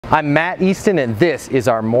I'm Matt Easton and this is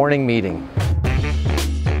our morning meeting.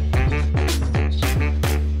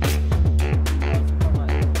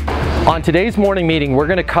 On today's morning meeting, we're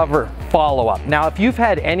going to cover follow-up. Now, if you've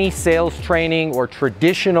had any sales training or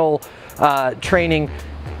traditional training,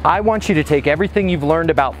 I want you to take everything you've learned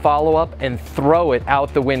about follow-up and throw it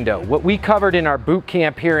out the window. What we covered in our boot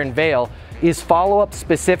camp here in Vail is follow-up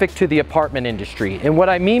specific to the apartment industry. And what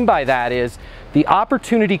I mean by that is the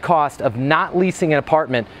opportunity cost of not leasing an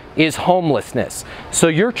apartment is homelessness. So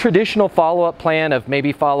your traditional follow-up plan of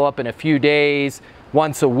maybe follow-up in a few days,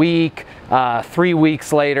 once a week, 3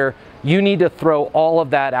 weeks later, you need to throw all of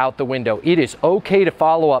that out the window. It is okay to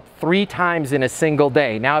follow up 3 times in a single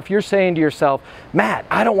day. Now, if you're saying to yourself, Matt,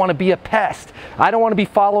 I don't want to be a pest. I don't want to be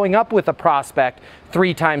following up with a prospect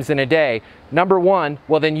 3 times in a day. Number one,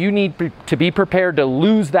 well, then you need to be prepared to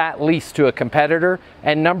lose that lease to a competitor.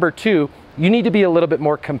 And number two, you need to be a little bit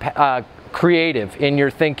more creative in your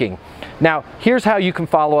thinking. Now, here's how you can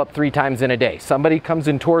follow up 3 times in a day. Somebody comes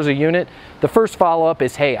and tours a unit. The first follow-up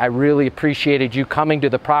is, hey, I really appreciated you coming to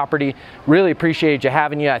the property. Really appreciated you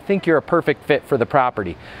having you. I think you're a perfect fit for the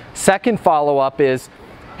property. Second follow-up is,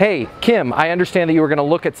 hey, Kim, I understand that you were going to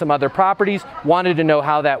look at some other properties. Wanted to know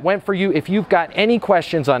how that went for you. If you've got any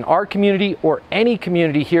questions on our community or any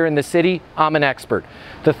community here in the city, I'm an expert.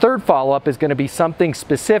 The third follow-up is going to be something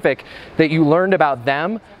specific that you learned about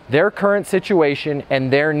them, their current situation,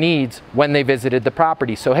 and their needs when they visited the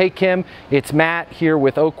property. So, hey, Kim, it's Matt here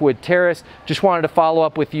with Oakwood Terrace. Just wanted to follow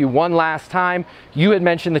up with you one last time. You had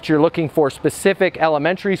mentioned that you're looking for specific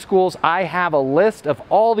elementary schools. I have a list of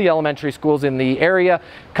all the elementary schools in the area.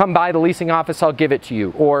 Come by the leasing office, I'll give it to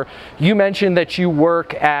you. Or you mentioned that you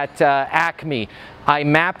work at Acme. I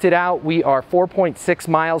mapped it out. We are 4.6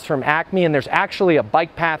 miles from Acme, and there's actually a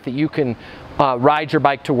bike path that you can ride your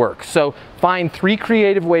bike to work. So find 3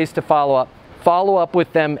 creative ways to follow up. Follow up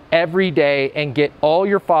with them every day and get all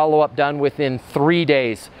your follow-up done within 3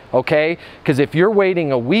 days, okay? Because if you're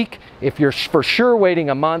waiting a week, if you're for sure waiting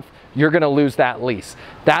a month, you're gonna lose that lease.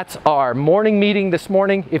 That's our morning meeting this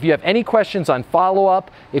morning. If you have any questions on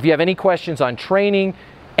follow-up, if you have any questions on training,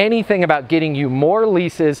 anything about getting you more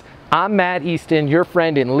leases, I'm Matt Easton, your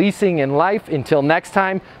friend in leasing and life. Until next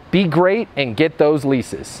time, be great and get those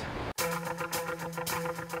leases.